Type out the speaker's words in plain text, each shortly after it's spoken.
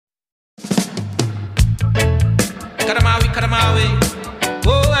Kadamawi.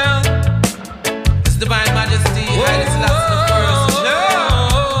 Oh, well. His Divine Majesty, Haile Selassie the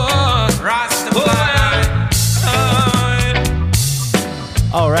First.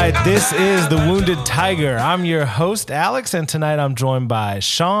 Rastafari. All right, this is The Wounded Tiger. I'm your host, Alex, and tonight I'm joined by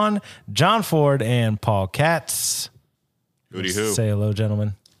Sean, John Ford, and Paul Katz. Hooty hoo. Say hello,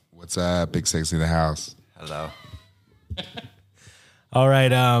 gentlemen. What's up? Big Sexy in the house. Hello. All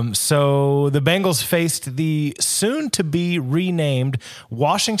right, so the Bengals faced the soon-to-be renamed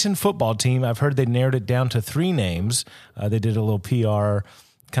Washington football team. I've heard they narrowed it down to 3 names. They did a little PR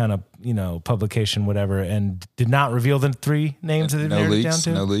kind of, publication, whatever, and did not reveal the 3 names that they narrowed it down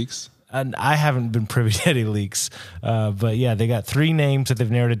to. No leaks? And I haven't been privy to any leaks. But yeah, they got 3 names that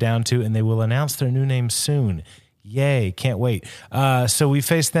they've narrowed it down to, and they will announce their new names soon. Yay, can't wait. So we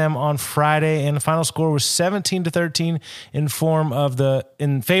faced them on Friday, and the final score was 17-13 in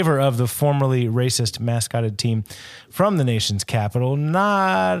favor of the formerly racist mascoted team from the nation's capital.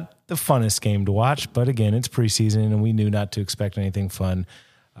 Not the funnest game to watch, but again, it's preseason, and we knew not to expect anything fun.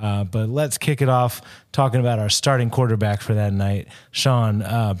 But let's kick it off talking about our starting quarterback for that night, Sean,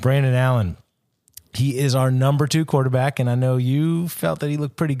 Brandon Allen. He is our number 2 quarterback, and I know you felt that he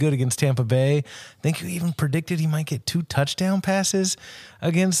looked pretty good against Tampa Bay. I think you even predicted he might get 2 touchdown passes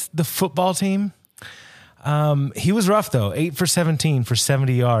against the football team. He was rough, though, 8 for 17 for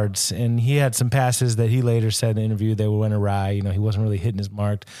 70 yards, and he had some passes that he later said in the interview they went awry. He wasn't really hitting his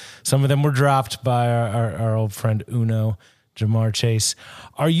mark. Some of them were dropped by our old friend Uno, Jamar Chase.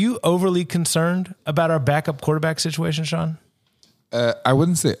 Are you overly concerned about our backup quarterback situation, Sean? I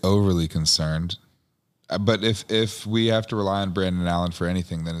wouldn't say overly concerned. But if we have to rely on Brandon Allen for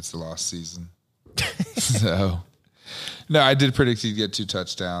anything, then it's the lost season. So, no, I did predict he'd get 2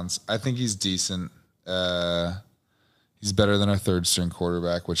 touchdowns. I think he's decent. He's better than our 3rd-string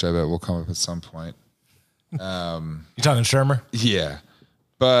quarterback, which I bet will come up at some point. You talking Shermer? Yeah.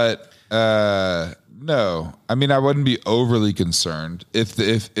 But no, I mean, I wouldn't be overly concerned.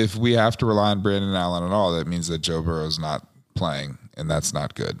 If we have to rely on Brandon Allen at all, that means that Joe Burrow's not playing, and that's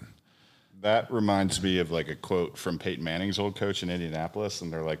not good. That reminds me of like a quote from Peyton Manning's old coach in Indianapolis,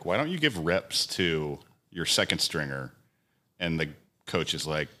 and they're like, "Why don't you give reps to your 2nd stringer?" And the coach is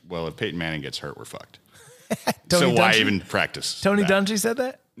like, "Well, if Peyton Manning gets hurt, we're fucked. So why even practice?" Tony Dungy said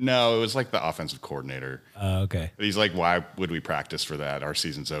that? No, it was like the offensive coordinator. Okay. But he's like, "Why would we practice for that? Our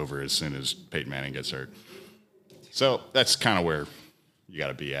season's over as soon as Peyton Manning gets hurt." So that's kind of where you got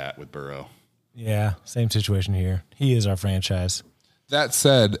to be at with Burrow. Yeah, same situation here. He is our franchise. That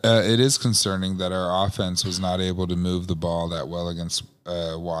said, it is concerning that our offense was not able to move the ball that well against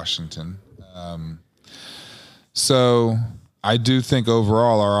Washington. So I do think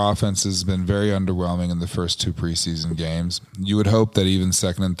overall our offense has been very underwhelming in the first 2 preseason games. You would hope that even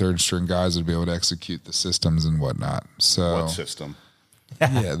 2nd and 3rd string guys would be able to execute the systems and whatnot. So What system?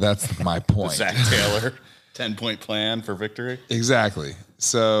 Yeah, that's my point. Zach Taylor 10-point plan for victory. Exactly.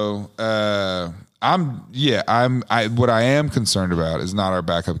 So what I am concerned about is not our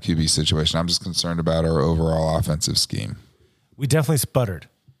backup QB situation. I'm just concerned about our overall offensive scheme. We definitely sputtered.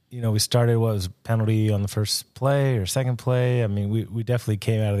 We started, penalty on the first play or second play? I mean, we definitely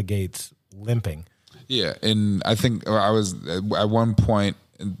came out of the gates limping. Yeah, and I think I was at one point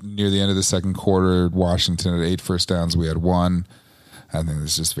near the end of the second quarter, Washington had 8 first downs. We had 1. I think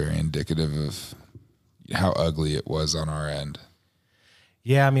it's just very indicative of how ugly it was on our end.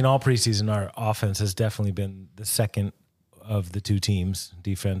 Yeah, I mean, all preseason, our offense has definitely been the second of the 2 teams,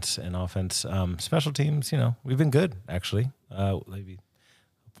 defense and offense. Special teams, we've been good, actually. Maybe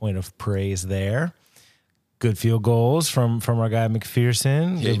a point of praise there. Good field goals from our guy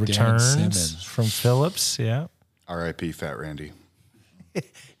McPherson. Good returns from Phillips, yeah. R.I.P. Fat Randy.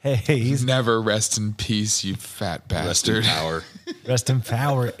 Hey, he's never rest in peace, you fat bastard. Rest in power. Rest in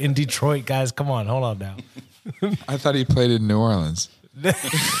power in Detroit, guys. Come on, hold on now. I thought he played in New Orleans. What's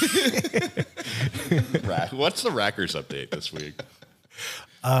the Rackers update this week?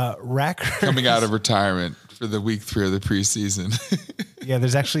 Rackers coming out of retirement for the week 3 of the preseason. Yeah,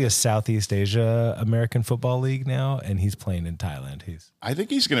 there's actually a Southeast Asia American Football League now, and he's playing in Thailand. I think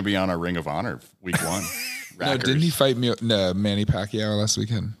he's going to be on our Ring of Honor week 1. No, didn't he fight Manny Pacquiao last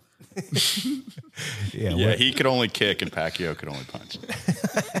weekend? Yeah, he could only kick and Pacquiao could only punch.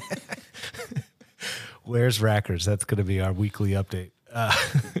 Where's Rackers? That's going to be our weekly update.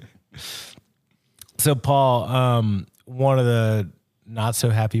 So, Paul, one of the not so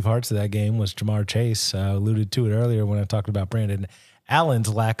happy parts of that game was Jamar Chase. Alluded to it earlier when I talked about Brandon Allen's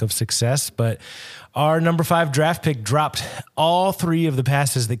lack of success, but our number 5 draft pick dropped all 3 of the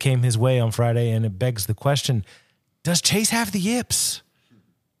passes that came his way on Friday, and it begs the question, does Chase have the yips?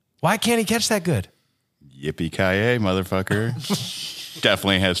 Why can't he catch that good? Yippee-ki-yay, motherfucker.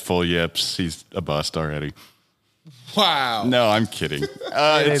 Definitely has full yips. He's a bust already. Wow. No, I'm kidding.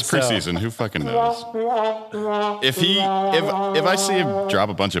 It's preseason. Who fucking knows? If I see him drop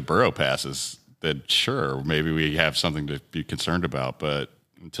a bunch of Burrow passes, then sure, maybe we have something to be concerned about. But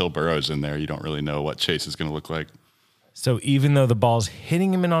until Burrow's in there, you don't really know what Chase is going to look like. So even though the ball's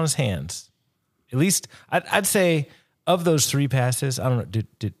hitting him in on his hands, at least I'd say of those 3 passes, I don't know.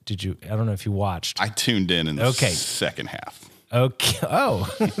 Did you? I don't know if you watched. I tuned in the second half. Okay. Oh.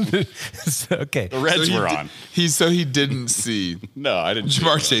 Okay. The Reds were on. He didn't see. No, I didn't.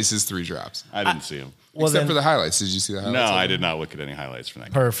 Jamar Chase's 3 drops. I didn't see him. Well, Except for the highlights. Did you see the highlights? No, I did not look at any highlights from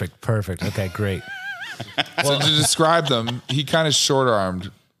that. Perfect. Okay, great. So to describe them, he kind of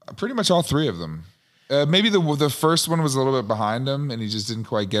short-armed pretty much all 3 of them. Maybe the first one was a little bit behind him, and he just didn't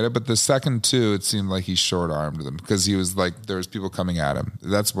quite get it. But the second 2, it seemed like he short-armed them because he was like there was people coming at him.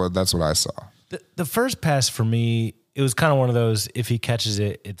 That's what I saw. The first pass for me, it was kind of one of those, if he catches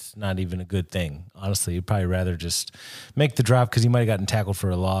it, it's not even a good thing. Honestly, you'd probably rather just make the drop because he might have gotten tackled for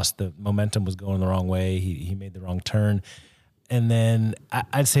a loss. The momentum was going the wrong way. He made the wrong turn. And then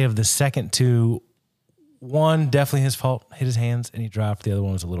I'd say of the second 2, one, definitely his fault, hit his hands, and he dropped. The other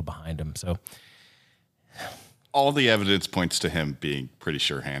one was a little behind him. So all the evidence points to him being pretty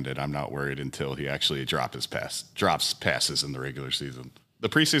sure-handed. I'm not worried until he actually drops passes in the regular season. The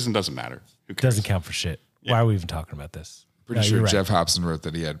preseason doesn't matter. Who cares? Doesn't count for shit. Yeah. Why are we even talking about this? Pretty sure Jeff Hobson wrote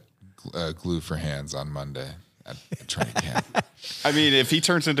that he had glue for hands on Monday at training camp. I mean, if he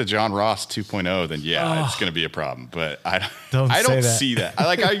turns into John Ross 2.0, then it's going to be a problem. But I don't see that.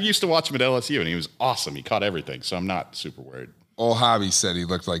 I used to watch him at LSU, and he was awesome. He caught everything, so I'm not super worried. Old Hobby said he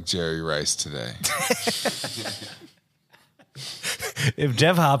looked like Jerry Rice today. If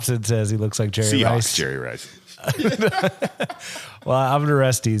Jeff Hobson says he looks like Jerry Rice. Jerry Rice. Well, I'm going to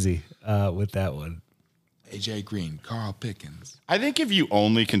rest easy with that one. AJ Green, Carl Pickens. I think if you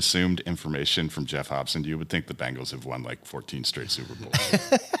only consumed information from Jeff Hobson, you would think the Bengals have won like 14 straight Super Bowls.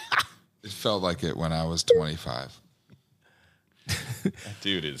 It felt like it when I was 25. That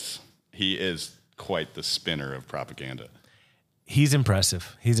dude is quite the spinner of propaganda. He's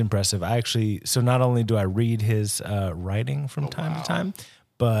impressive. So not only do I read his writing from time to time,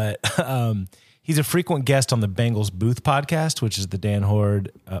 but he's a frequent guest on the Bengals Booth podcast, which is the Dan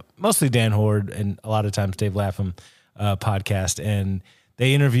Horde, mostly Dan Horde, and a lot of times Dave Lapham podcast. And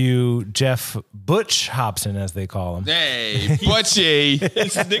they interview Jeff Butch Hobson, as they call him. Hey, Butchie.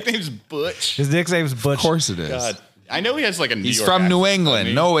 His nickname's Butch. His nickname's Butch. Of course it is. God. I know he has like a New He's York from accent. New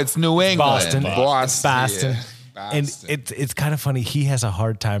England. No, it's New England. Boston. Yeah. And it's kind of funny. He has a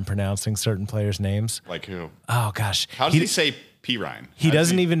hard time pronouncing certain players' names. Like who? Oh, gosh. How does he say P. Ryan? He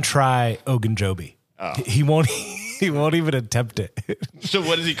doesn't even try Ogunjobi. Oh. He won't even attempt it. So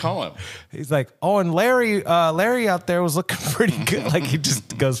what does he call him? He's like, oh, and Larry out there was looking pretty good. Like he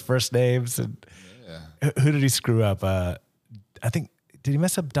just goes first names. And who did he screw up? I think, did he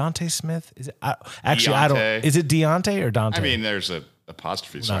mess up Dante Smith? Is it actually? Deontay. I don't. Is it Deontay or Dante? I mean, there's a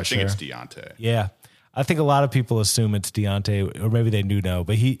apostrophe, so I think it's Deontay. Yeah, I think a lot of people assume it's Deontay, or maybe they do know,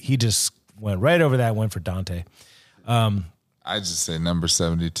 but he just went right over that. Went for Dante. I just say number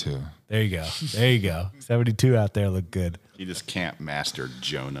 72. There you go. 72 out there look good. He just can't master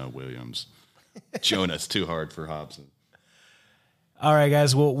Jonah Williams. Jonah's too hard for Hobson. All right,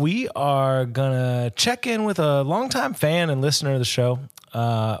 guys. Well, we are going to check in with a longtime fan and listener of the show,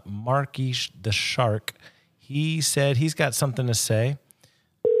 Marky the Shark. He said he's got something to say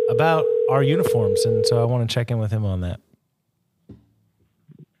about our uniforms, and so I want to check in with him on that.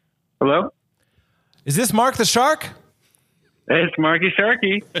 Hello? Is this Mark the Shark? Hey, it's Marky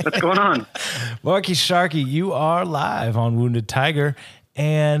Sharky. What's going on? Marky Sharky, you are live on Wounded Tiger.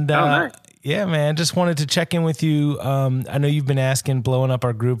 And nice. Yeah, man, just wanted to check in with you. I know you've been blowing up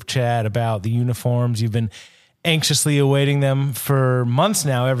our group chat about the uniforms. You've been anxiously awaiting them for months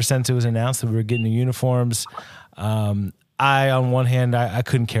now, ever since it was announced that we were getting the uniforms. On one hand, I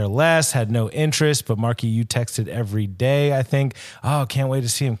couldn't care less, had no interest, but Marky, you texted every day, I think. Oh, can't wait to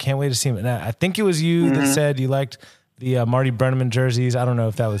see him. And I think it was you that said you liked the Marty Brennaman jerseys. I don't know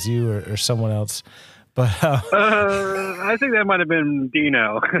if that was you or someone else. But I think that might have been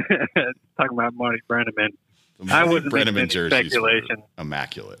Dino talking about Marty Brennaman. I wasn't Brennaman jerseys speculation.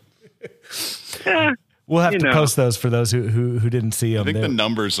 Immaculate. Yeah, we'll have to post those for those who didn't see them. I think the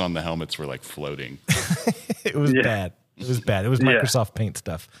numbers on the helmets were like floating. It was bad. It was bad. It was Microsoft Paint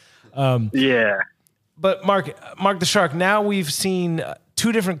stuff. But Mark the Shark, now we've seen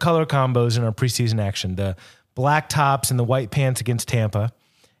two different color combos in our preseason action. The black tops and the white pants against Tampa.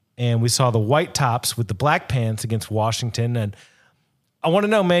 And we saw the white tops with the black pants against Washington. And I want to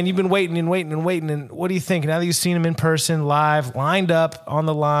know, man, you've been waiting and waiting and waiting. And what do you think now that you've seen him in person, live, lined up on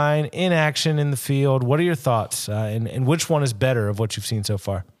the line, in action in the field? What are your thoughts? And which one is better of what you've seen so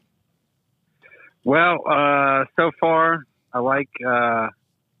far? Well, so far, I like the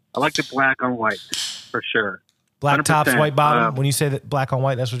black on white for sure. Black tops, 100%. white bottom. When you say that black on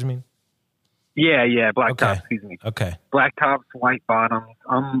white, that's what you mean? Yeah, black Okay. tops, excuse me. Okay. Black tops, white bottoms.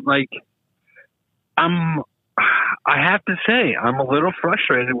 I have to say, I'm a little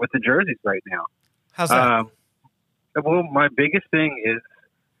frustrated with the jerseys right now. How's that? Well, my biggest thing is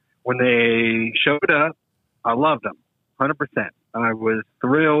when they showed up, I loved them, 100%. I was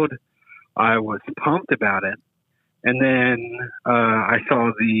thrilled. I was pumped about it. And then I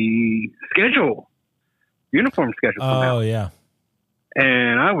saw the uniform schedule come out. Oh, yeah.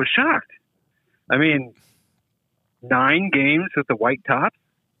 And I was shocked. I mean, 9 games with the white tops,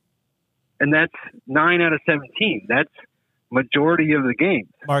 and that's 9 out of 17. That's majority of the games.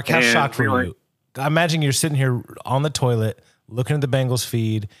 Mark, how And shocked were really- you? I imagine you're sitting here on the toilet looking at the Bengals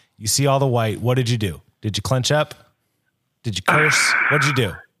feed. You see all the white. What did you do? Did you clench up? Did you curse? What did you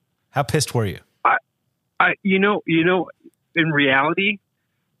do? How pissed were you? You know, in reality,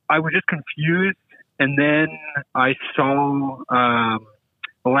 I was just confused. And then I saw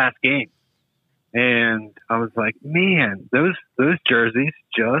the last game, and I was like, man, those jerseys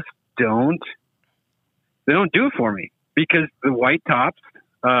just don't do it for me, because the white tops,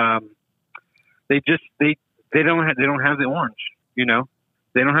 they don't have the orange, you know,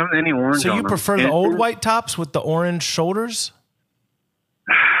 they don't have any orange. So on you them. prefer the old white tops with the orange shoulders?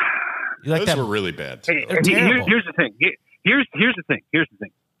 You like Those that? were really bad. Hey, They're terrible. here's the thing. Here's the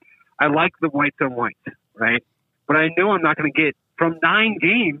thing. I like the whites on whites, right? But I know I'm not going to get from 9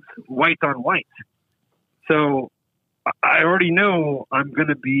 games whites on whites. So I already know I'm going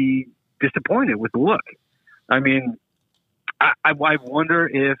to be disappointed with the look. I mean, I wonder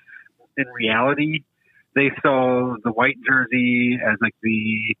if in reality they saw the white jersey as like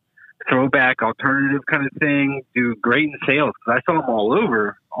the throwback alternative kind of thing do great in sales, because I saw them all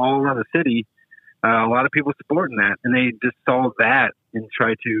around the city. A lot of people supporting that, and they just saw that and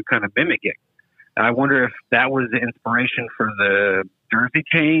tried to kind of mimic it. I wonder if that was the inspiration for the jersey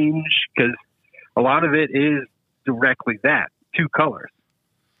change, because a lot of it is directly that 2 colors.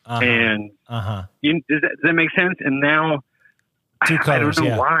 Uh-huh. And Uh-huh. does that make sense? And now 2 I colors, don't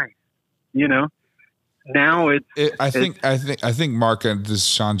know yeah. why. You know, now I think Mark, and this is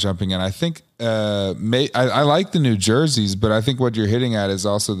Sean jumping in. I think I like the new jerseys, but I think what you're hitting at is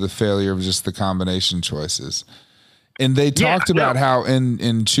also the failure of just the combination choices. And they talked about how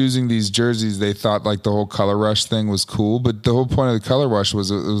in choosing these jerseys, they thought like the whole color rush thing was cool, but the whole point of the color rush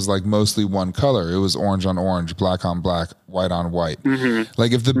was it was like mostly one color. It was orange on orange, black on black, white on white. Mm-hmm.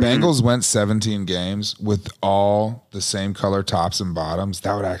 Like if the Bengals went 17 games with all the same color tops and bottoms,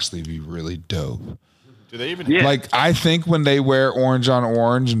 that would actually be really dope. Do they even? Yeah. Like I think when they wear orange on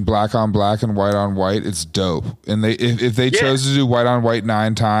orange and black on black and white on white, it's dope. And they if they chose to do white on white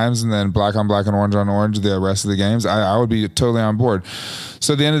 9 times and then black on black and orange on orange the rest of the games, I would be totally on board.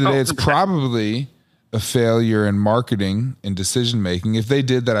 So at the end of the day, it's probably a failure in marketing and decision making. If they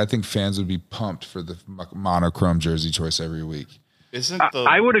did that, I think fans would be pumped for the monochrome jersey choice every week.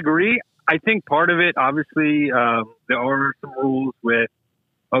 I would agree. I think part of it, obviously, there are some rules with,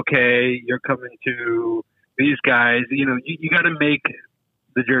 okay, you're coming to these guys, you know, you got to make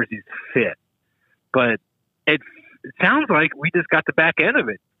the jerseys fit. But it sounds like we just got the back end of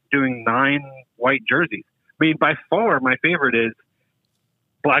it, doing 9 white jerseys. I mean, by far, my favorite is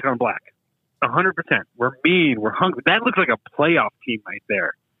black on black. 100%. We're mean. We're hungry. That looks like a playoff team right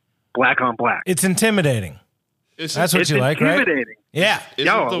there. Black on black. It's intimidating. That's what you like, right? Intimidating. Yeah. I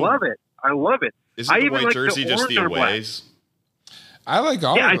love it. I love it. Isn't the white jersey just the aways? I like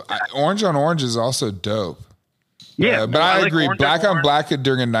all of it. Orange on orange is also dope. Yeah, but I like agree. orange Black on on orange. black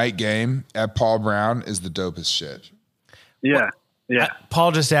during a night game at Paul Brown is the dopest shit. Yeah.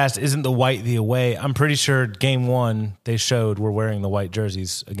 Paul just asked, isn't the white the away? I'm pretty sure game 1 they showed we're wearing the white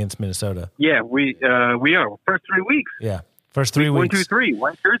jerseys against Minnesota. Yeah, we are. First 3 weeks. Yeah. First 3 1, weeks. 2, 3,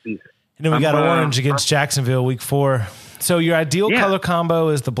 white jerseys. And then we got orange against Jacksonville week 4. So your ideal color combo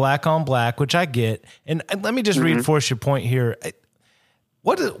is the black on black, which I get. And let me just reinforce your point here.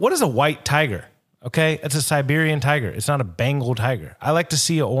 What is a white tiger? Okay, it's a Siberian tiger. It's not a Bengal tiger. I like to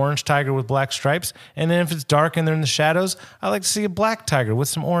see an orange tiger with black stripes. And then if it's dark and they're in the shadows, I like to see a black tiger with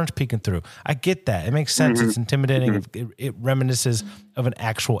some orange peeking through. I get that. It makes sense. It's intimidating. It reminisces of an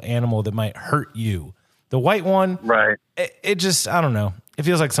actual animal that might hurt you. The white one, right? It just, I don't know. It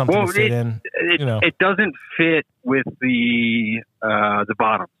feels like something to fit in. It doesn't fit with the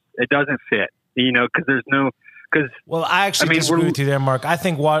bottom. It doesn't fit, you know, because Well, I actually disagree with you there, Mark. I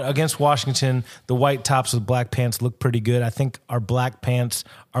think against Washington, the white tops with black pants look pretty good. I think our black pants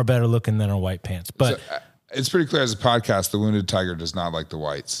are better looking than our white pants. But it's pretty clear as a podcast, the Wounded Tiger does not like the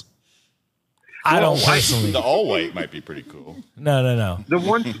whites. I don't personally. The all white might be pretty cool. No. The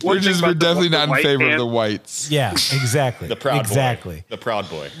one We're thing definitely not in favor of the pants, whites. Yeah, exactly. The proud exactly. boy. The proud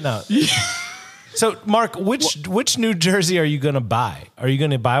boy. No. So, Mark, which New Jersey are you going to buy? Are you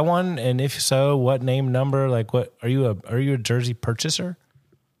going to buy one? And if so, what name, number? Like, what are you a jersey purchaser?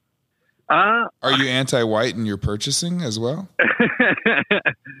 Are you anti-white in your purchasing as well?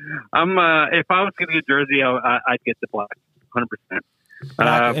 I'm. If I was going to get a jersey, I'd get the black, 100%.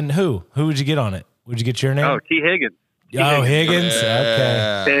 And who would you get on it? Would you get your name? Oh, T. Higgins. Higgins. Yeah.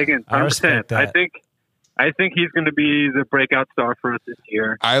 Okay. Higgins, 100%. I respect that. I think he's going to be the breakout star for us this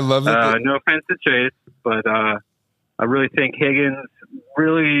year. I love that. No offense to Chase, but I really think Higgins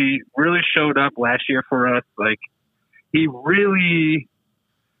really showed up last year for us. Like, he really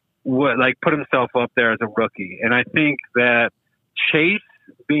put himself up there as a rookie. And I think that Chase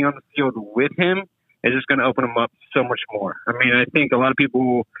being on the field with him is just going to open him up so much more. I mean, I think a lot of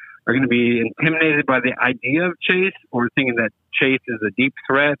people are going to be intimidated by the idea of Chase or thinking that Chase is a deep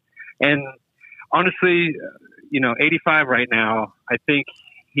threat. And honestly, 85 right now, I think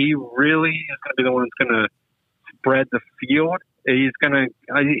he really is going to be the one that's going to spread the field. He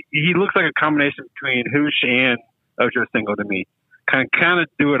looks like a combination between Hoosh and Ocho Cinco to me. Kind of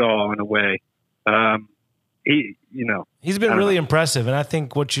do it all in a way. He's been really impressive, and I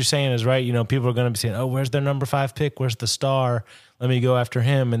think what you're saying is right. People are going to be saying, "Oh, where's their number 5 pick? Where's the star? Let me go after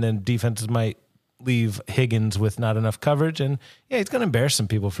him." And then defenses might leave Higgins with not enough coverage, and he's going to embarrass some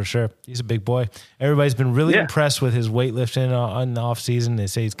people for sure. He's a big boy. Everybody's been really impressed with his weightlifting on the offseason. They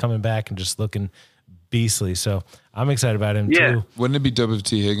say he's coming back and just looking beastly. So I'm excited about him too. Wouldn't it be dope if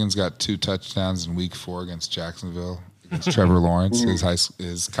T. Higgins got 2 touchdowns in Week 4 against Jacksonville against Trevor Lawrence,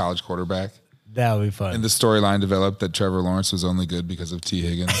 his college quarterback? That would be fun. And the storyline developed that Trevor Lawrence was only good because of T.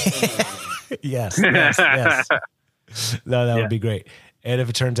 Higgins. Yes. No, that would be great. And if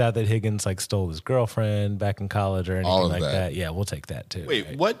it turns out that Higgins stole his girlfriend back in college or anything like that, we'll take that too. Wait,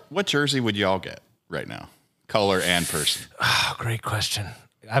 right? what jersey would y'all get right now? Color and person. Oh, great question.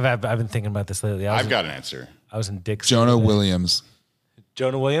 I've been thinking about this lately. I've got an answer. I was in Dixon. Jonah Williams.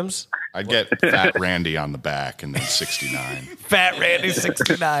 Jonah Williams? I'd get Fat Randy on the back and then 69. Fat Randy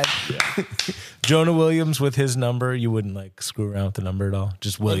 69. Jonah Williams with his number. You wouldn't screw around with the number at all.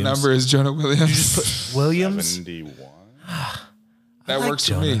 Just Williams. What number is Jonah Williams? You just put Williams? 71. That works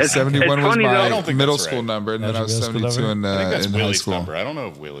for me. It's 71 was funny, my though. middle That's school right. number, and That then I was was your middle 72 school I think that's in high Willie's school. number. I don't know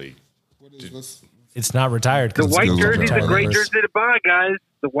if Willie. What is this? It's not retired. The white Google jersey's a retired great numbers. jersey to buy, guys.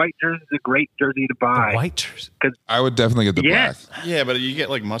 The white jersey's a great jersey to buy. The white jersey. I would definitely get the Yes. black. Yeah, but you get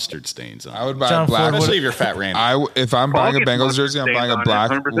mustard stains on I would it. buy John a black. Ford, Especially if you're Fat Randy. If I'm buying a gets Bengals mustard jersey, I'm stains buying a on it,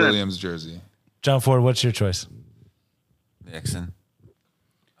 black 100%. Williams jersey. John Ford, what's your choice? Mixon.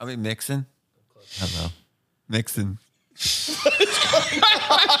 Mixon. Hello. Mixon. Is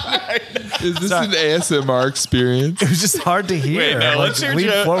this an ASMR experience? It was just hard to hear. Wait, no, let's hear lean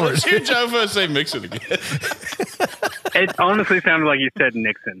forward. Jofo say Mixon again. It honestly sounded like you said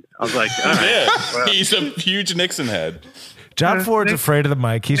Nixon. I was like, all right. Yeah, Well, he's a huge Nixon head. John Ford's afraid of the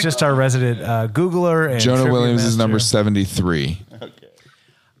mic. He's just our resident Googler. And Jonah trivia Williams is master. number 73. Okay.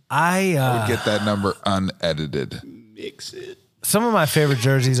 I Get that number unedited. Mixon. some of my favorite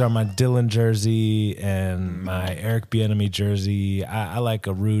jerseys are my Dylan jersey and my Eric Bieniemy jersey. I like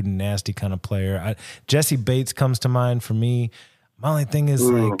a rude and nasty kind of player. Jesse Bates comes to mind for me. My only thing is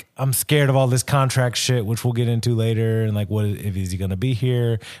I'm scared of all this contract shit, which we'll get into later. And what if is he going to be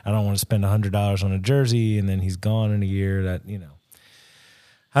here? I don't want to spend $100 on a jersey and then he's gone in a year. That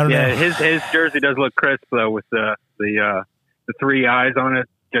I don't know. Yeah, his jersey does look crisp though with the 3 eyes on it.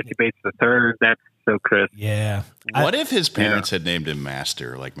 Jesse Bates the third. That's so crisp. Yeah. What if his parents had named him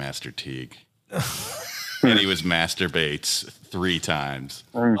Master, like Master Teague, and he was Master Bates 3 times?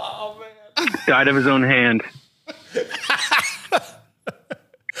 Died of his own hand.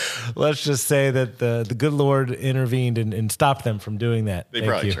 Let's just say that the good Lord intervened and stopped them from doing that. They Thank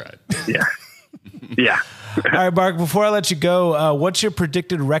probably you. tried. Yeah. Yeah. All right, Mark, before I let you go, what's your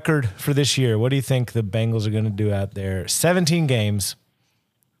predicted record for this year? What do you think the Bengals are going to do out there? 17 games.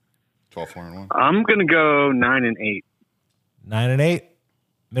 12-4-1. I'm going to go 9-8. 9-8,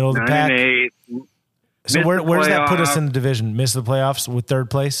 middle of the 9 pack. and 8. So Miss where the does that put us playoffs. in the division? Miss the playoffs with third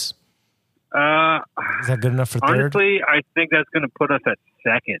place? Is that good enough for third? Honestly, I think that's going to put us at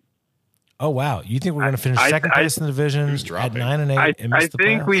second. Oh, wow. You think we're going to finish second place in the division Who's at dropping? 9-8 I and miss the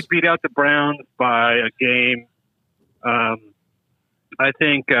think playoffs? we beat out the Browns by a game. I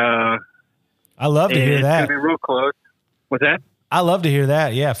think I I love to hear It's that. going to be real close. What's that? I love to hear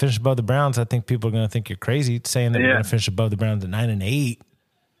that. Yeah, finish above the Browns. I think people are going to think you're crazy saying that we're Yeah. going to finish above the Browns at 9-8.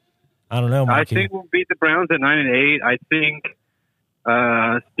 I don't know, I Marky. think we'll beat the Browns at 9-8. I think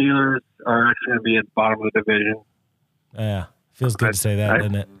Steelers are actually going to be at the bottom of the division. Yeah, feels good to say that,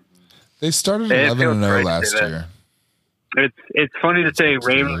 doesn't it? They started It 11-0 feels last great to say year. It's funny to say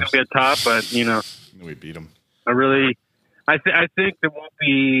Ravens going to be at top, but We beat them. I think there won't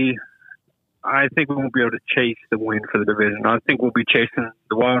be. I think we won't be able to chase the win for the division. I think we'll be chasing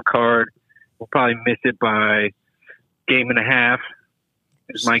the wild card. We'll probably miss it by game and a half.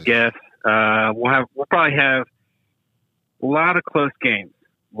 Is my guess. We'll probably have a lot of close games.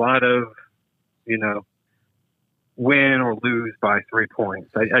 A lot of win or lose by 3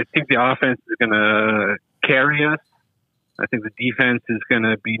 points. I think the offense is going to carry us. I think the defense is going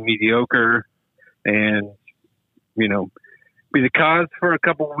to be mediocre, and be the cause for a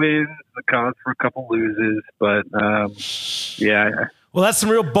couple wins, the cause for a couple loses. But yeah. Well, that's some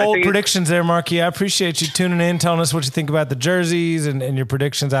real bold think predictions there, Marky. I appreciate you tuning in, telling us what you think about the jerseys and your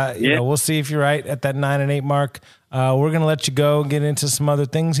predictions. We'll see if you're right at that 9-8 mark. We're going to let you go and get into some other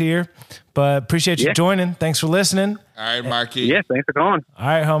things here, but appreciate you joining. Thanks for listening. All right, Marky. Yeah, thanks for calling. All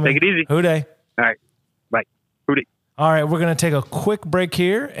right, homie. Take it easy. Hooday. All right. Bye. Hootie. All right, we're going to take a quick break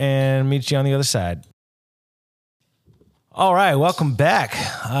here and meet you on the other side. All right, welcome back.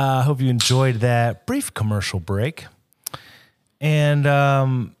 I hope you enjoyed that brief commercial break. And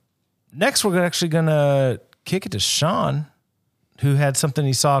next, we're actually going to kick it to Sean, who had something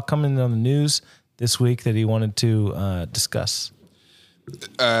he saw coming on the news this week that he wanted to discuss.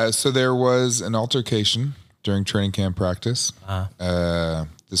 So there was an altercation during training camp practice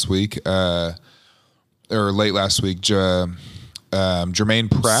this week, or late last week.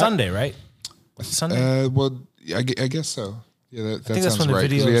 Jermaine Pratt. Sunday, right? Sunday? Well, I guess so. Yeah, that think that's sounds when the right.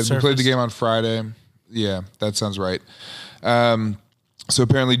 'Cause video we played surfaced. the game on Friday. Yeah, that sounds right. So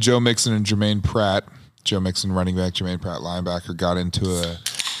apparently Joe Mixon and Jermaine Pratt, Joe Mixon running back, Jermaine Pratt linebacker, got into a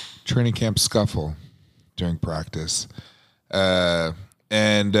training camp scuffle during practice. We saw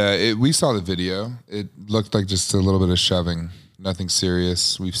the video. It looked like just a little bit of shoving, nothing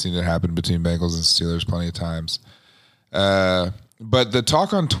serious. We've seen it happen between Bengals and Steelers plenty of times. But the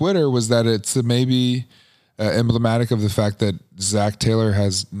talk on Twitter was that it's maybe emblematic of the fact that Zach Taylor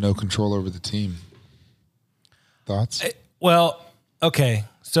has no control over the team. Thoughts? Well, okay.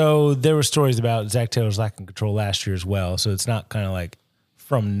 So there were stories about Zach Taylor's lacking control last year as well. So it's not kind of like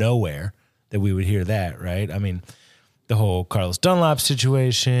from nowhere that we would hear that, right? I mean, the whole Carlos Dunlap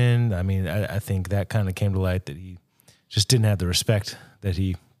situation, I mean, I think that kind of came to light that he just didn't have the respect that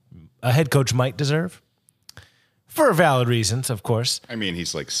a head coach might deserve. For valid reasons, of course. I mean,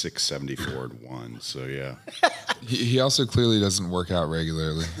 he's like 6'74" and 1, so yeah. He also clearly doesn't work out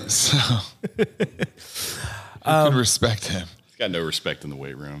regularly, so you can respect him. He's got no respect in the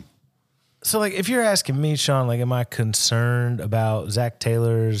weight room. So, like, if you're asking me, Sean, like, am I concerned about Zach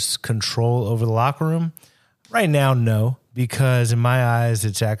Taylor's control over the locker room? Right now, no, because in my eyes,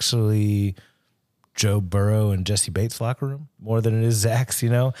 it's actually Joe Burrow and Jesse Bates' locker room more than it is Zach's,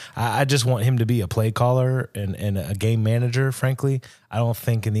 I just want him to be a play caller and a game manager, frankly. I don't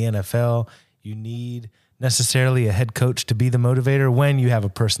think in the NFL you need necessarily a head coach to be the motivator when you have a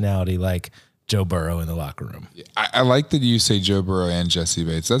personality like Joe Burrow in the locker room. I like that you say Joe Burrow and Jesse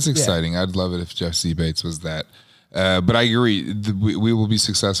Bates. That's exciting. Yeah. I'd love it if Jesse Bates was that. But I agree. We will be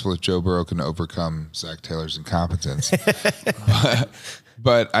successful if Joe Burrow can overcome Zach Taylor's incompetence.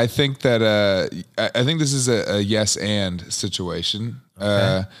 But I think that I think this is a yes and situation.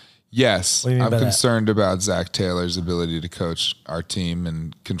 Okay. Yes, I'm concerned about Zach Taylor's ability to coach our team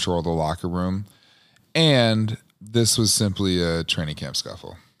and control the locker room. And this was simply a training camp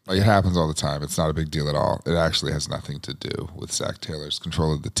scuffle. Like, it happens all the time. It's not a big deal at all. It actually has nothing to do with Zach Taylor's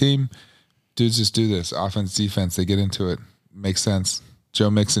control of the team. Dudes just do this. Offense, defense, they get into it. Makes sense. Joe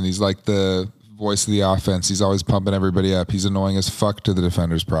Mixon, he's like the voice of the offense. He's always pumping everybody up. He's annoying as fuck to the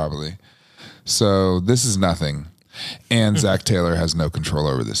defenders probably. So this is nothing. And Zach Taylor has no control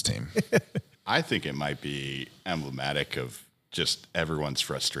over this team. I think it might be emblematic of just everyone's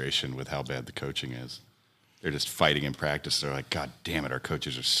frustration with how bad the coaching is. They're just fighting in practice. They're like, God damn it, our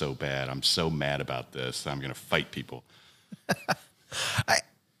coaches are so bad. I'm so mad about this. I'm going to fight people.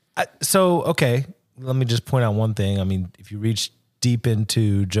 Okay, let me just point out one thing. I mean, if you reach deep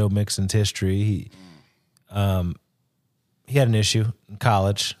into Joe Mixon's history, he had an issue in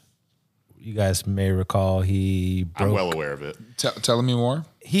college. You guys may recall he broke. I'm well aware of it. Telling me more?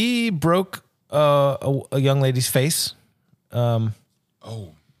 He broke a young lady's face. So,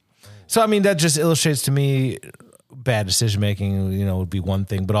 I mean, that just illustrates to me bad decision making, would be one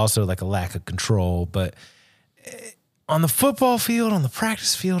thing, but also like a lack of control. But on the football field, on the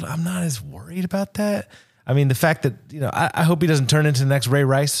practice field, I'm not as worried about that. I mean, the fact that, I hope he doesn't turn into the next Ray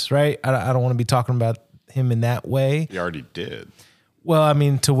Rice, right? I don't want to be talking about him in that way. He already did. Well, I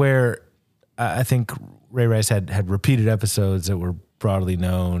mean, to where I think Ray Rice had repeated episodes that were broadly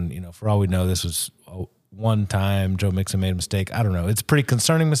known. For all we know, this was one time Joe Mixon made a mistake. I don't know. It's a pretty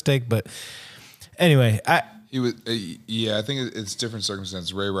concerning mistake, but anyway, He was, I think it's different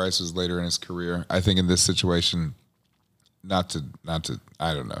circumstances. Ray Rice was later in his career. I think in this situation, not to,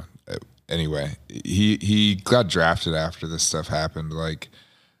 I don't know. Anyway, he got drafted after this stuff happened. Like,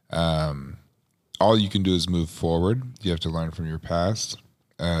 all you can do is move forward. You have to learn from your past.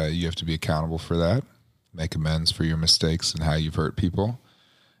 You have to be accountable for that, make amends for your mistakes and how you've hurt people.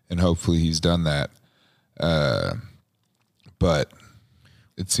 And hopefully he's done that. But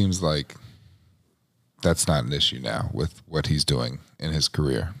it seems like that's not an issue now with what he's doing in his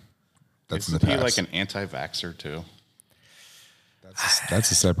career. That's in the past. Is he like an anti-vaxxer too?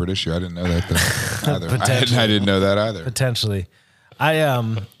 That's a separate issue. I didn't know that either. I didn't know that either. Potentially.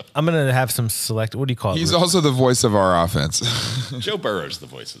 I'm going to have some select. What do you call it? He's also the voice of our offense. Joe Burrow's the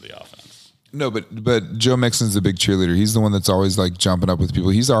voice of the offense. No, but Joe Mixon's the big cheerleader. He's the one that's always like jumping up with people.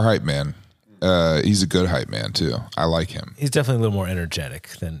 He's our hype man. He's a good hype man too. I like him. He's definitely a little more energetic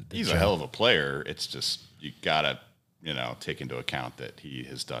than He's Joe. a hell of a player. It's just you gotta, take into account that he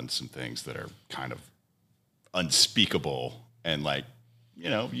has done some things that are kind of unspeakable, and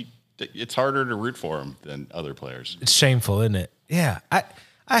it's harder to root for him than other players. It's shameful, isn't it? Yeah.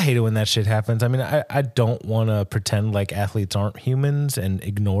 I hate it when that shit happens. I mean, I don't want to pretend like athletes aren't humans and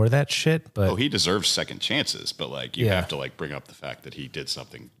ignore that shit, but he deserves second chances, but you have to bring up the fact that he did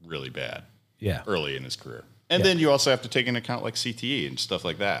something really bad early in his career. And then you also have to take into account CTE and stuff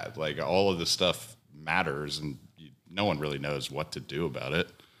like that. All of this stuff matters, and no one really knows what to do about it.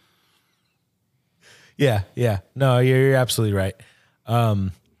 Yeah. No, you're absolutely right.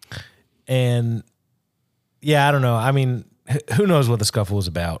 And yeah, I don't know. I mean, who knows what the scuffle was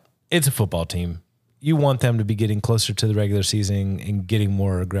about? It's a football team. You want them to be getting closer to the regular season and getting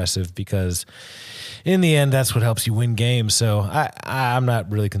more aggressive, because in the end, that's what helps you win games. So I'm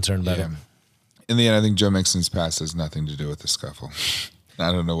not really concerned about it. In the end, I think Joe Mixon's past has nothing to do with the scuffle.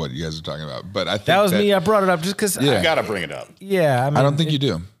 I don't know what you guys are talking about, but I think that was me. I brought it up just because. You got to bring it up. Yeah, I mean, I don't think you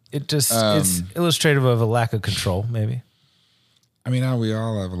do. It just it's illustrative of a lack of control, maybe. I mean, we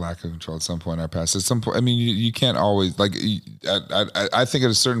all have a lack of control at some point in our past. At some point, I mean, you can't always I think at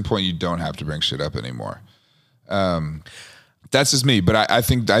a certain point you don't have to bring shit up anymore. That's just me, but I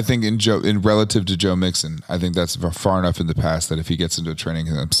think in relative to Joe Mixon, I think that's far enough in the past that if he gets into a training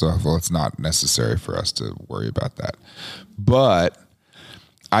himself, well, it's not necessary for us to worry about that. But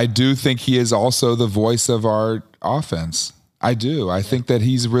I do think he is also the voice of our offense. I do. I think that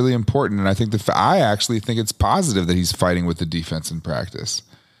he's really important, and I think I actually think it's positive that he's fighting with the defense in practice.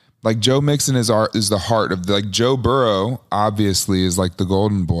 Joe Mixon is the heart of Joe Burrow obviously is the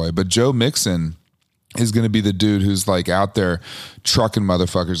golden boy, but Joe Mixon is going to be the dude who's out there trucking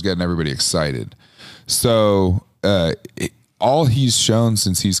motherfuckers, getting everybody excited. So all he's shown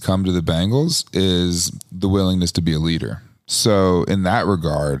since he's come to the Bengals is the willingness to be a leader. So in that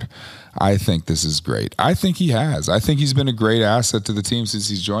regard, I think this is great. I think he has. I think he's been a great asset to the team since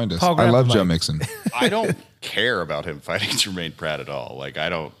he's joined us. I love Joe Mixon. I don't care about him fighting Jermaine Pratt at all. I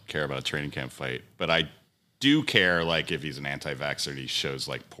don't care about a training camp fight, but I do care if he's an anti-vaxxer and he shows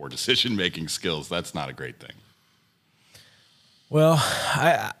poor decision-making skills. That's not a great thing. Well,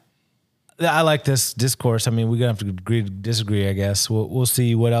 I like this discourse. I mean, we're going to have to agree to disagree, I guess. We'll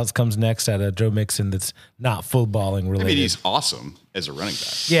see what else comes next out of Joe Mixon that's not footballing related. I mean, he's awesome as a running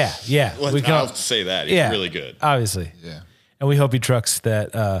back. Yeah. I'll say that. He's really good. Obviously. Yeah. And we hope he trucks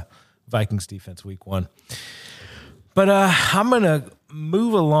that Vikings defense week 1. But I'm going to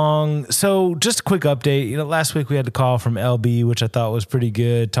move along. So just a quick update. Last week we had the call from LB, which I thought was pretty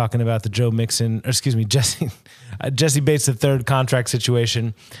good, talking about the Jesse Bates III contract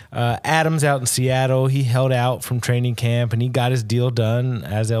situation. Adams out in Seattle. He held out from training camp and he got his deal done,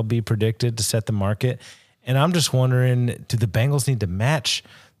 as LB predicted, to set the market. And I'm just wondering, do the Bengals need to match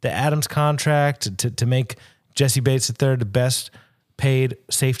the Adams contract to make Jesse Bates III the best paid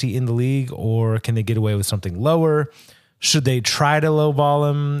safety in the league, or can they get away with something lower? Should they try to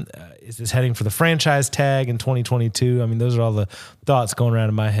lowball him? Is this heading for the franchise tag in 2022? I mean, those are all the thoughts going around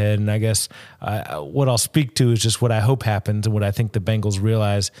in my head. And I guess what I'll speak to is just what I hope happens and what I think the Bengals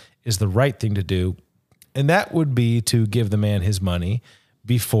realize is the right thing to do. And that would be to give the man his money,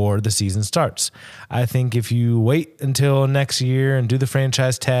 before the season starts. I think if you wait until next year and do the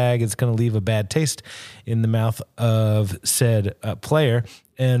franchise tag, it's going to leave a bad taste in the mouth of said player.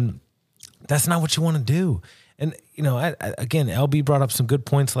 And that's not what you want to do. And, again, LB brought up some good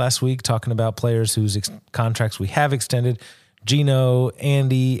points last week talking about players whose contracts we have extended. Gino,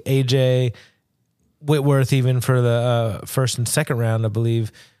 Andy, AJ, Whitworth, even for the first and second round, I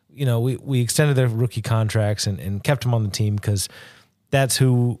believe. We extended their rookie contracts and kept them on the team because that's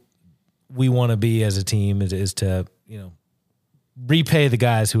who we want to be as a team is to, repay the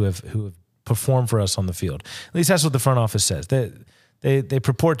guys who have performed for us on the field. At least that's what the front office says. They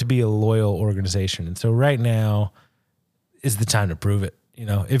purport to be a loyal organization. And so right now is the time to prove it.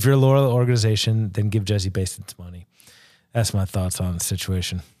 If you're a loyal organization, then give Jesse Bates some money. That's my thoughts on the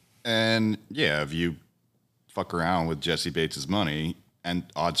situation. And yeah, if you fuck around with Jesse Bates' money, and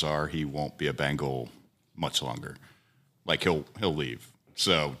odds are he won't be a Bengal much longer. Like he'll leave.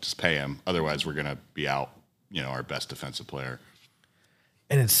 So just pay him. Otherwise we're gonna be out, our best defensive player.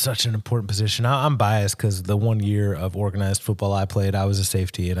 And it's such an important position. I'm biased because the 1 year of organized football I played, I was a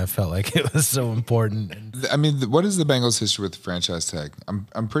safety, and I felt like it was so important. I mean, what is the Bengals' history with the franchise tag?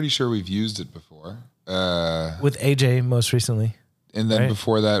 I'm pretty sure we've used it before. With AJ most recently. And then right?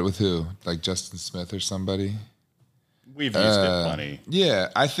 before that with who? Like Justin Smith or somebody? We've used it plenty. Yeah,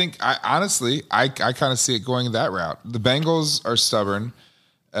 I think, honestly, I kind of see it going that route. The Bengals are stubborn.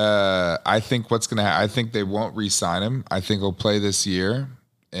 I think what's going to happen, I think they won't re-sign him. I think he'll play this year,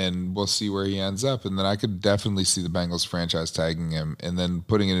 and we'll see where he ends up. And then I could definitely see the Bengals franchise tagging him and then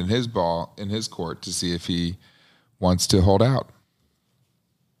putting it in his court to see if he wants to hold out.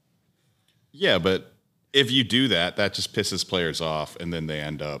 Yeah, but if you do that, that just pisses players off, and then they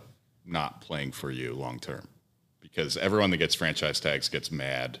end up not playing for you long term. Because everyone that gets franchise tags gets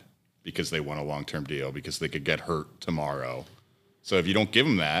mad because they want a long-term deal because they could get hurt tomorrow. So if you don't give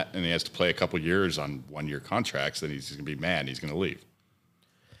him that and he has to play a couple years on 1-year contracts, then he's going to be mad and he's going to leave.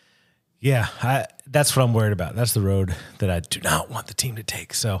 Yeah, that's what I'm worried about. That's the road that I do not want the team to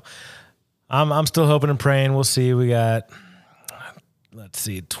take. So I'm still hoping and praying. We'll see. We got,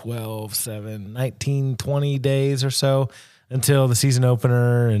 12, 7, 19, 20 days or so until the season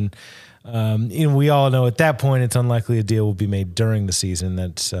opener. And we all know at that point it's unlikely a deal will be made during the season.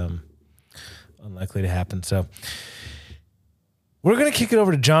 That's unlikely to happen. So we're going to kick it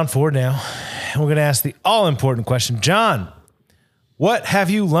over to John Ford now, and we're going to ask the all-important question. John, what have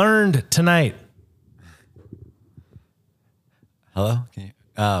you learned tonight? Hello?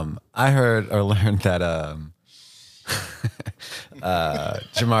 I heard or learned that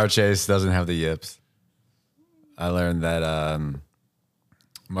Jamar Chase doesn't have the yips. I learned that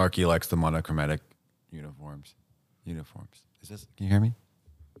Markey likes the monochromatic uniforms. Can you hear me?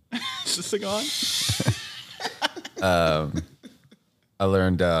 Is this thing on? I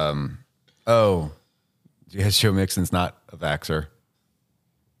learned, Joe Mixon's not a vaxxer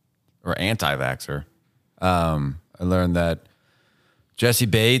or anti-vaxxer. I learned that Jesse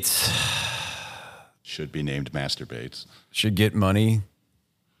Bates Should be named Master Bates. should get money,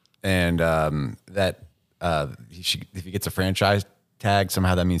 and that if he gets a franchise tag,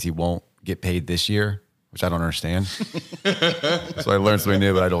 somehow that means he won't get paid this year, which I don't understand. So I learned something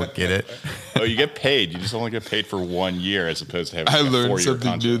new, but I don't get it. Oh, you get paid. You just only get paid for 1 year as opposed to having I a learned 4-year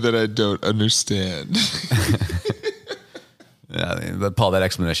something contract. new that I don't understand. But Paul, that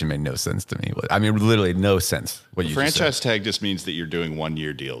explanation made no sense to me. I mean, literally no sense. What you just Franchise said. tag just means that you're doing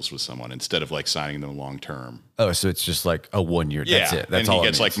 1-year deals with someone instead of like signing them long term. Oh, so it's just like a 1 year. Yeah, That's it. That's and all he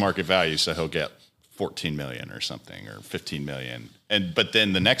it gets means. like market value, so he'll get 14 million or something, or 15 million. But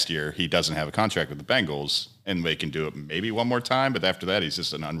then the next year he doesn't have a contract with the Bengals, and they can do it maybe one more time. But after that, he's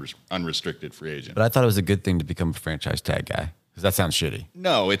just an unrestricted free agent. But I thought it was a good thing to become a franchise tag guy because that sounds shitty.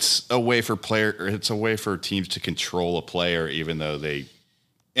 No, it's a way for teams to control a player, even though they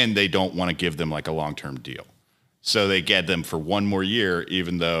don't want to give them like a long-term deal. So they get them for 1 more year,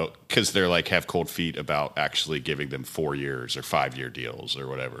 even though, because they're like have cold feet about actually giving them 4 years or 5-year deals or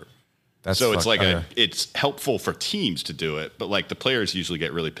whatever. So it's like it's helpful for teams to do it, but like the players usually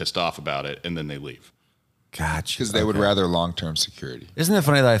get really pissed off about it and then they leave. Gotcha. Because they would rather long-term security. Isn't it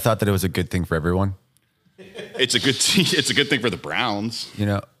funny that I thought that it was a good thing for everyone? It's a good thing for the Browns.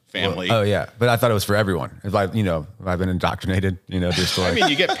 Family. Oh yeah, but I thought it was for everyone. If I've been indoctrinated, just like I mean,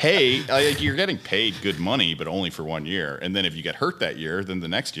 you get paid. You're getting paid good money, but only for 1 year. And then if you get hurt that year, then the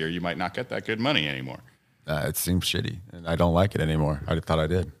next year you might not get that good money anymore. It seems shitty, and I don't like it anymore. I thought I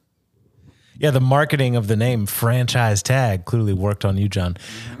did. Yeah, the marketing of the name franchise tag clearly worked on you, John.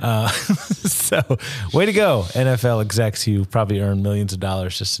 So way to go, NFL execs. You probably earn millions of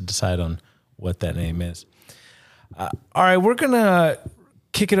dollars just to decide on what that name is. All right, we're going to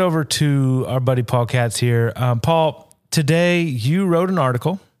kick it over to our buddy Paul Katz here. Paul, today you wrote an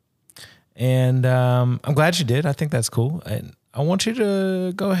article, and I'm glad you did. I think that's cool. And I want you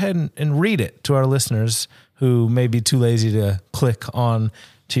to go ahead and read it to our listeners who may be too lazy to click on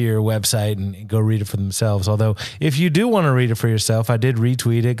to your website and go read it for themselves. Although if you do want to read it for yourself, I did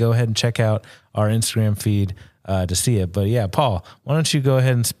retweet it. Go ahead and check out our Instagram feed to see it. But yeah, Paul, why don't you go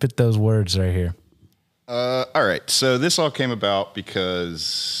ahead and spit those words right here? All right. So this all came about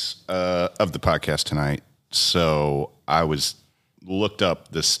because of the podcast tonight. So I looked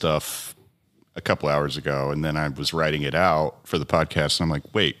up this stuff a couple hours ago, and then I was writing it out for the podcast. And I'm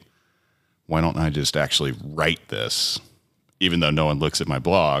like, wait, why don't I just actually write this? Even though no one looks at my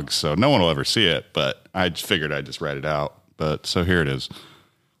blog, so no one will ever see it, but I figured I'd just write it out. But so here it is.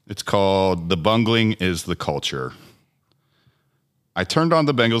 It's called "The Bungling is the Culture." I turned on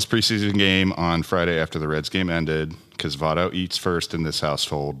the Bengals preseason game on Friday after the Reds game ended because Votto eats first in this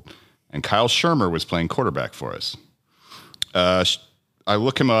household, and Kyle Shermer was playing quarterback for us. I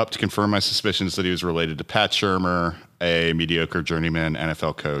look him up to confirm my suspicions that he was related to Pat Shermer, a mediocre journeyman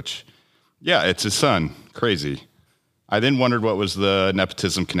NFL coach. Yeah, it's his son. Crazy. I then wondered what was the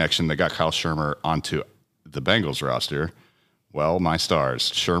nepotism connection that got Kyle Shermer onto the Bengals roster. Well, my stars.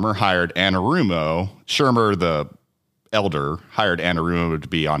 Shermer, the elder, hired Anarumo to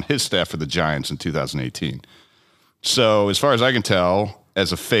be on his staff for the Giants in 2018. So as far as I can tell,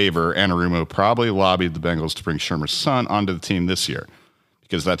 as a favor, Anarumo probably lobbied the Bengals to bring Shermer's son onto the team this year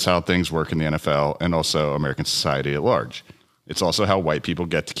because that's how things work in the NFL and also American society at large. It's also how white people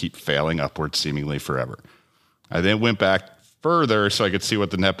get to keep failing upwards seemingly forever. I then went back further so I could see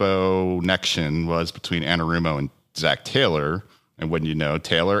what the Nepo connection was between Anarumo and Zach Taylor. And when you know,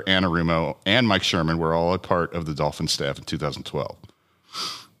 Taylor, Anarumo, and Mike Sherman were all a part of the Dolphins staff in 2012.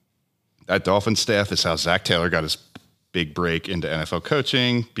 That Dolphins staff is how Zach Taylor got his big break into NFL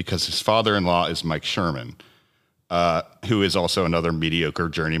coaching because his father-in-law is Mike Sherman, who is also another mediocre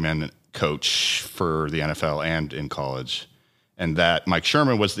journeyman coach for the NFL and in college. And that Mike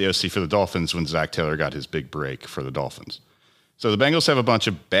Sherman was the OC for the Dolphins when Zach Taylor got his big break for the Dolphins. So the Bengals have a bunch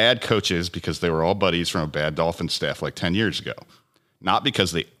of bad coaches because they were all buddies from a bad Dolphins staff like 10 years ago. Not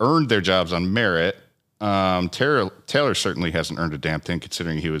because they earned their jobs on merit. Taylor certainly hasn't earned a damn thing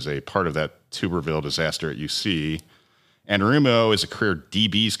considering he was a part of that Tuberville disaster at UC. And Anarumo is a career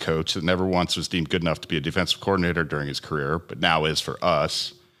DB's coach that never once was deemed good enough to be a defensive coordinator during his career, but now is for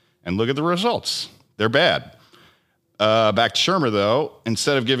us. And look at the results. They're bad. Back to Shermer, though.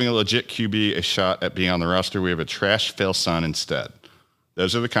 Instead of giving a legit QB a shot at being on the roster, we have a trash fail son instead.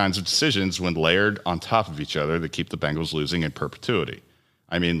 Those are the kinds of decisions when layered on top of each other that keep the Bengals losing in perpetuity.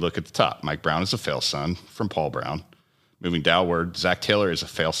 I mean, look at the top. Mike Brown is a fail son from Paul Brown. Moving downward, Zach Taylor is a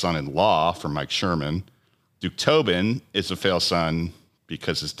fail son-in-law from Mike Sherman. Duke Tobin is a fail son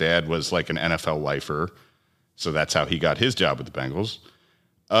because his dad was like an NFL lifer, so that's how he got his job with the Bengals.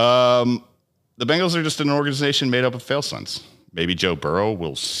 The Bengals are just an organization made up of fail sons. Maybe Joe Burrow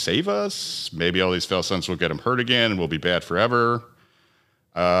will save us. Maybe all these fail sons will get him hurt again and we'll be bad forever.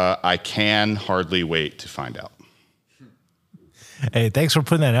 I can hardly wait to find out. Hey, thanks for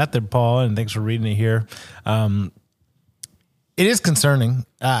putting that out there, Paul, and thanks for reading it here. It is concerning,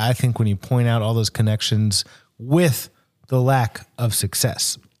 I think, when you point out all those connections with the lack of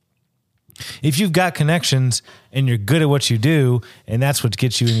success. If you've got connections and you're good at what you do, and that's what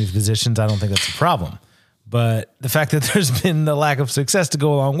gets you in these positions, I don't think that's a problem. But the fact that there's been the lack of success to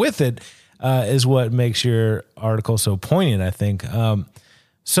go along with it is what makes your article so poignant, I think.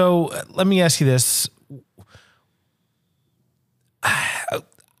 So let me ask you this.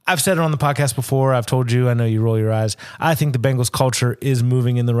 I've said it on the podcast before. I've told you, I know you roll your eyes. I think the Bengals culture is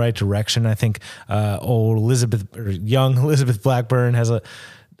moving in the right direction. I think young Elizabeth Blackburn has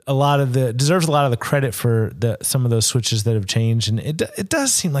deserves a lot of the credit for some of those switches that have changed. And it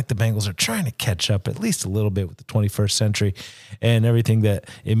does seem like the Bengals are trying to catch up at least a little bit with the 21st century and everything that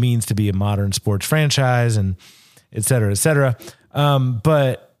it means to be a modern sports franchise and et cetera, et cetera.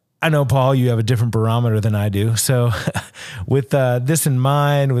 But I know, Paul, you have a different barometer than I do. So with this in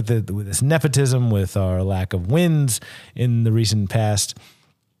mind, with this nepotism, with our lack of wins in the recent past,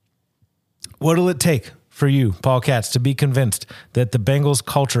 what will it take for you, Paul Katz, to be convinced that the Bengals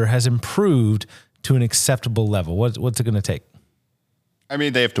culture has improved to an acceptable level? What's it going to take? I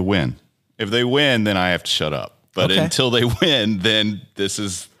mean, they have to win. If they win, then I have to shut up. But until they win, then this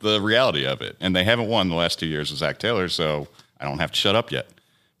is the reality of it. And they haven't won the last 2 years with Zach Taylor, so I don't have to shut up yet.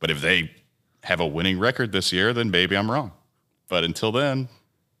 But if they have a winning record this year, then maybe I'm wrong. But until then,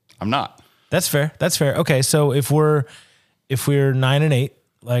 I'm not. That's fair. That's fair. Okay, so if we're 9-8,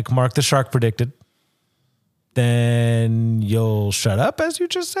 like Mark the Shark predicted, then you'll shut up, as you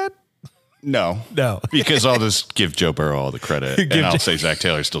just said? No. Because I'll just give Joe Burrow all the credit, and I'll say Zach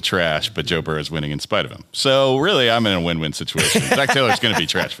Taylor's still trash, but Joe Burrow's winning in spite of him. So really, I'm in a win-win situation. Zach Taylor's going to be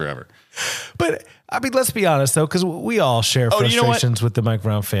trash forever. But I mean, let's be honest though, because we all share frustrations with the Mike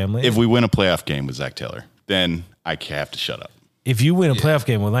Brown family. If we win a playoff game with Zach Taylor, then I have to shut up. If you win a playoff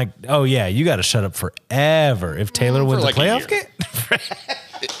game with you got to shut up forever. If Taylor wins a playoff game,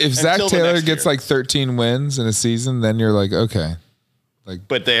 if Zach Taylor gets like 13 wins in a season, then you're like, okay.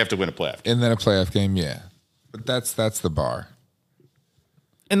 But they have to win a playoff game. And then a playoff game, yeah. But that's the bar.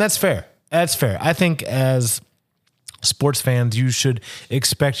 And that's fair. That's fair. I think as sports fans, you should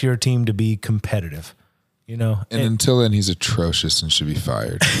expect your team to be competitive. And until then, he's atrocious and should be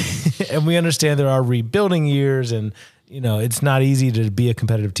fired. And we understand there are rebuilding years, and it's not easy to be a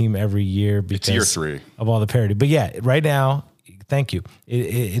competitive team every year because it's year 3 of all the parity. But yeah, right now, thank you.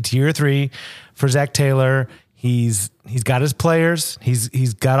 It's year 3 for Zach Taylor. He's got his players.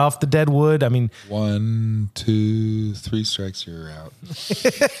 He's got off the dead wood. I mean, 1, 2, 3 strikes, you're out.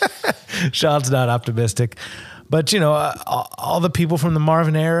 Sean's not optimistic, but all the people from the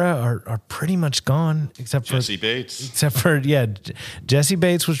Marvin era are pretty much gone, except for Jesse Bates. Except for Jesse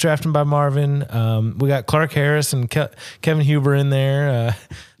Bates was drafted by Marvin. We got Clark Harris and Kevin Huber in there,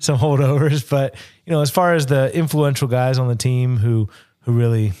 some holdovers. But as far as the influential guys on the team who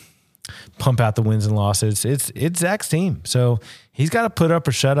really pump out the wins and losses, it's Zach's team. So he's got to put up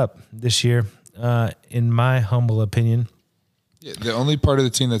or shut up this year, in my humble opinion. Yeah, the only part of the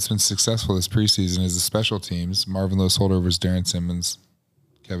team that's been successful this preseason is the special teams. Marvin Lewis holdovers, Darren Simmons,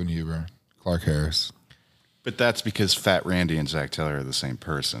 Kevin Huber, Clark Harris. But that's because Fat Randy and Zach Taylor are the same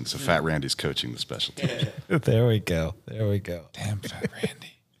person. So Fat Randy's coaching the special teams. There we go. Damn Fat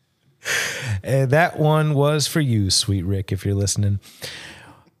Randy. And that one was for you, sweet Rick, if you're listening.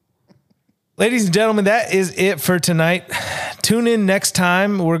 Ladies and gentlemen, that is it for tonight. Tune in next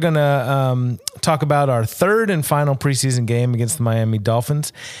time. We're going to talk about our third and final preseason game against the Miami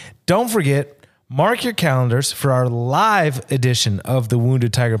Dolphins. Don't forget, mark your calendars for our live edition of the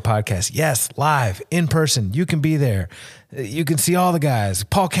Wounded Tiger podcast. Yes, live, in person. You can be there. You can see all the guys.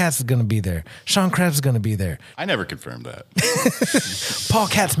 Paul Katz is going to be there. Sean Krebs is going to be there. I never confirmed that. Paul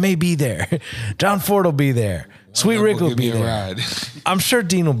Katz may be there. John Ford will be there. Sweet Rick will be there. I'm sure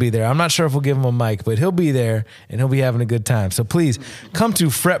Dean will be there. I'm not sure if we'll give him a mic, but he'll be there and he'll be having a good time. So please come to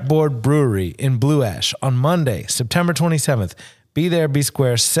Fretboard Brewery in Blue Ash on Monday, September 27th. Be there, be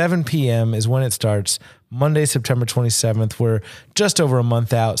square. 7 p.m. is when it starts. Monday, September 27th. We're just over a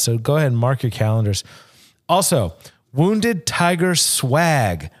month out, so go ahead and mark your calendars. Also, Wounded Tiger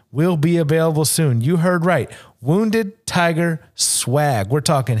swag will be available soon. You heard right. Wounded Tiger swag. We're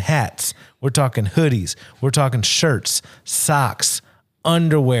talking hats. We're talking hoodies. We're talking shirts, socks,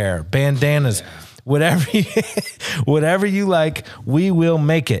 underwear, bandanas, whatever you like, we will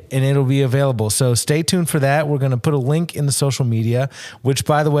make it and it'll be available. So stay tuned for that. We're going to put a link in the social media, which,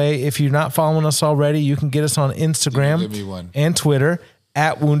 by the way, if you're not following us already, you can get us on Instagram and Twitter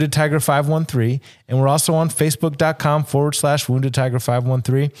at Wounded Tiger 513. And we're also on Facebook.com/Wounded Tiger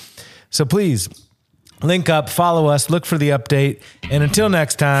 513. So please link up, follow us, look for the update. And until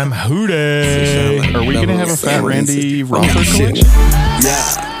next time, hooday. Are we going to have a Fat Randy romper collection?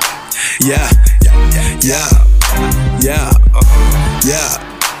 Yeah.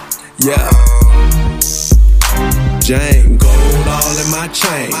 Jane, gold all in my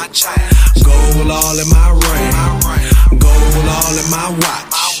chain, gold all in my ring, gold all in my watch.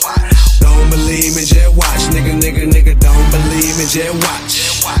 Don't believe me, just watch. Nigga, don't believe me, just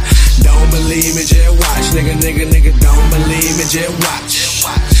watch. Don't believe me, just watch. Nigga, don't believe me, just watch.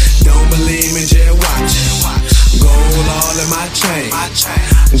 Don't believe me, just watch. Gold all in my chain,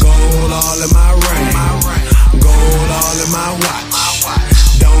 gold all in my ring, gold all in my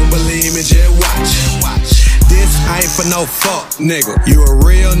watch. Don't believe me, just watch. This ain't for no fuck, nigga. You a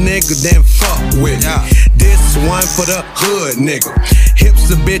real nigga, then fuck with me. This one for the hood, nigga.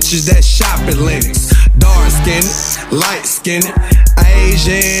 Hipster bitches that shop at Lennox. Dark skinned, light skinned,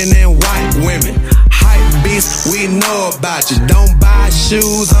 Asian and white women. Hype beast, we know about you. Don't buy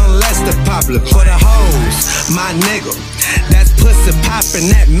shoes unless they're popular. For the hoes, my nigga. That's pussy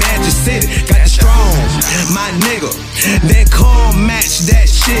poppin' at Magic City. Got it strong, my nigga. Then come match that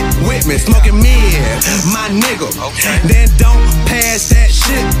shit with me. Smoking mid, my nigga. Then don't pass that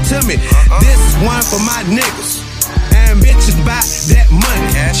shit to me. This one for my niggas. And bitches buy that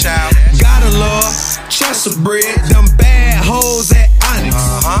money. Cash out. Gotta love, trust a bread. Them bad hoes at Onyx.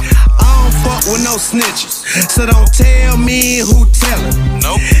 I don't fuck with no snitches. So don't tell me who tellin'.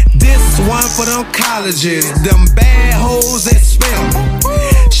 Nope. This one for them colleges. Them bad hoes at Spelman.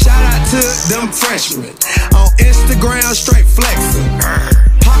 Shout out to them freshmen. On Instagram, straight flexing.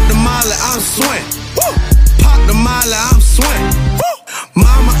 Pop the molly, I'm swing. Pop the molly, I'm swing.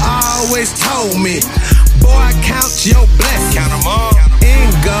 Mama always told me, boy, count your blessings. Count them all.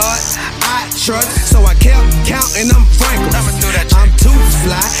 In God, I trust, so I kept counting them frankly. I'm too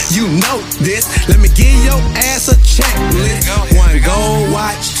fly, you know this. Let me give your ass a checklist. 1 gold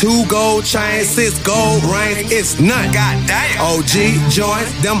watch, 2 gold chains, 6 gold rings, it's none. OG joint,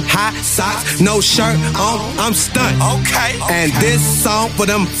 them high socks, no shirt on, I'm stunned. Okay. And this song for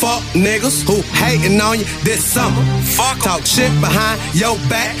them fuck niggas who hating on you this summer. Talk shit behind your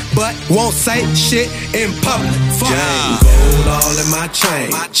back, but won't say shit in public. Fuck. Gold all in my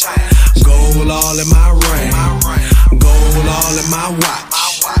chain, gold all in my ring, gold all in my watch.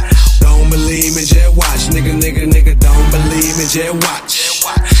 Don't believe me, just watch. Nigga, don't believe me, just watch.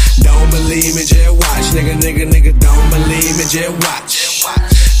 Don't believe me, just watch. Nigga, don't believe me, just watch.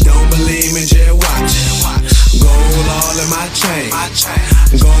 Don't believe me, just watch. Gold all in my chain,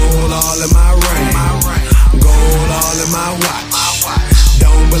 gold all in my ring, gold all in my watch.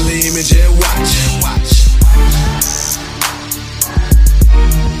 Don't believe me, just watch.